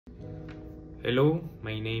Hello,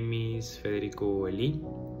 my name is Federico Eli.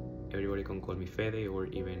 Everybody can call me Fede or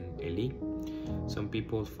even Eli. Some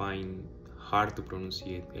people find hard to pronounce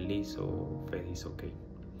Eli, so Fede is okay.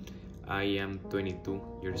 I am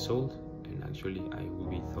 22 years old, and actually I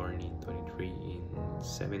will be turning 23 in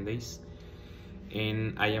 7 days.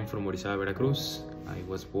 And I am from Orizaba, Veracruz. I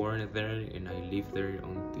was born there and I lived there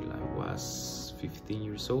until I was 15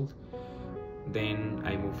 years old. Then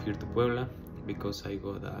I moved here to Puebla because I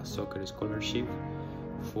got a soccer scholarship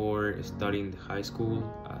for studying the high school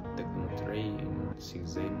at Tec de Monterrey, and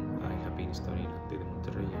since then I have been studying at Tec de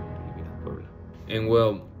Monterrey and living at Puebla. And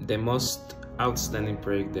well, the most outstanding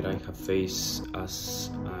project that I have faced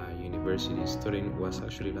as a university student was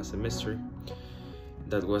actually last semester.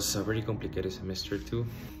 That was a very complicated semester too,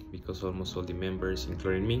 because almost all the members,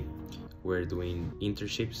 including me, were doing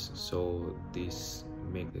internships, so this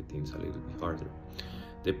made the things a little bit harder.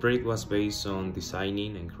 The project was based on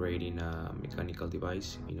designing and creating a mechanical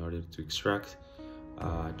device in order to extract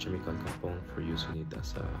a chemical compound for using it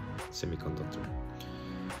as a semiconductor.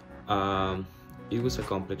 It was a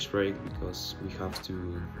complex project because we have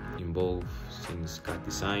to involve things CAD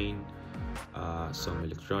design, some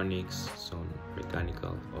electronics, some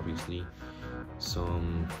mechanical, obviously,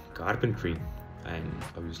 some carpentry, and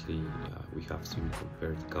obviously we have to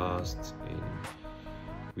compare the costs, and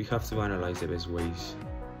we have to analyze the best ways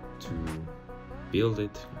to build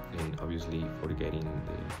it, and obviously for getting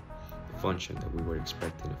the function that we were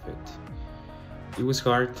expecting of it. It was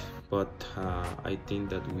hard, but I think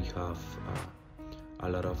that we have a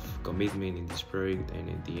lot of commitment in this project, and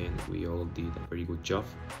in the end we all did a very good job,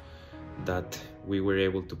 that we were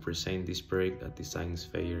able to present this project at the science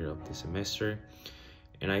fair of the semester.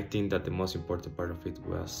 And I think that the most important part of it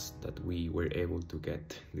was that we were able to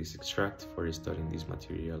get this extract for studying this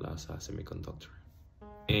material as a semiconductor.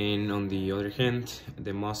 And on the other hand,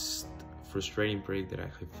 the most frustrating project that I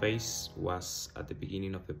have faced was at the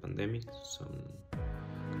beginning of the pandemic, some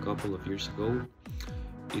couple of years ago.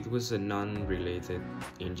 It was a non-related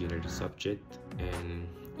engineering subject, and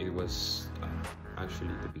it was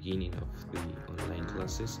actually the beginning of the online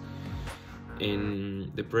classes.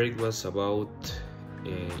 And the project was about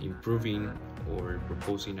improving or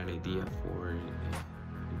proposing an idea for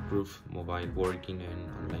improved mobile working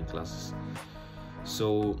and online classes.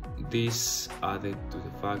 So this added to the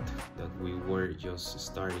fact that we were just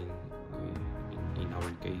starting, in our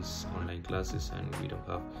case, online classes, and we don't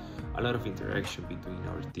have a lot of interaction between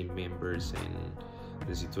our team members, and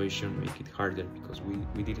the situation make it harder because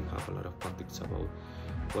we didn't have a lot of context about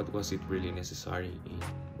what was it really necessary in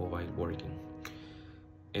mobile working.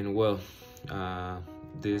 And well,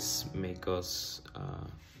 this make us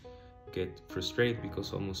get frustrated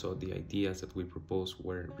because almost all the ideas that we proposed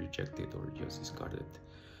were rejected or just discarded.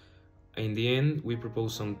 In the end, we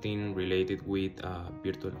proposed something related with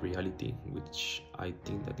virtual reality, which I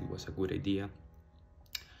think that it was a good idea,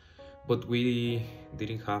 but we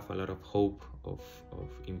didn't have a lot of hope of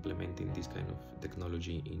implementing this kind of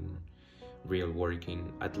technology in real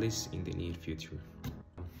working, at least in the near future.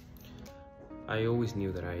 I always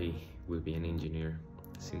knew that I will be an engineer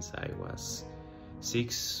since I was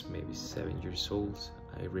 6, maybe 7 years old.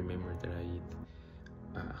 I remember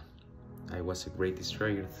that I was a great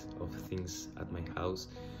destroyer of things at my house,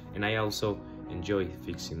 and I also enjoy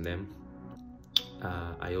fixing them.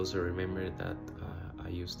 I also remember that I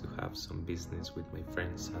used to have some business with my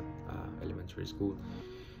friends at elementary school,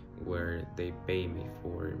 where they pay me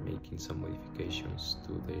for making some modifications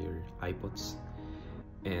to their iPods.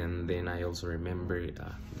 And then I also remember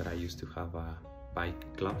that I used to have a bike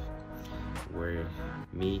club where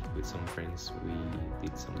me with some friends, we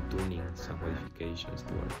did some tuning, some modifications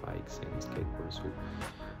to our bikes and skateboards. So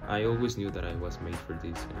I always knew that I was made for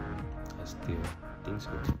this, and I still think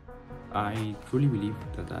so. I truly believe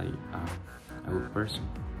that I am a good person,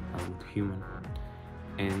 a good human,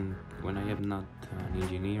 and when I am not an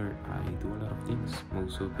engineer, I do a lot of things,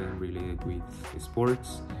 most of them related with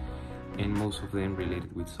sports, and most of them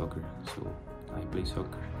related with soccer. So I play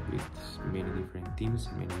soccer with many different teams,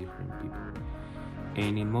 many different people,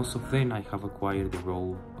 and in most of them I have acquired the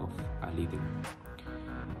role of a leader.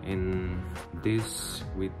 And this,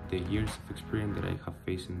 with the years of experience that I have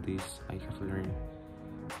faced in this, I have learned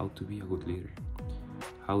how to be a good leader,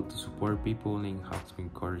 how to support people and how to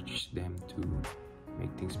encourage them to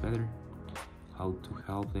make things better, how to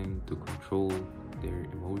help them to control their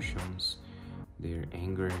emotions, their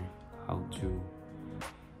anger, how to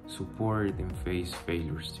support and face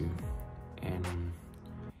failures too. And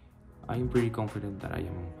I'm pretty confident that I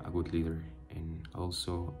am a good leader, and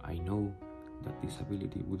also I know that this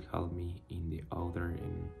ability would help me in the outer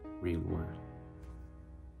and real world.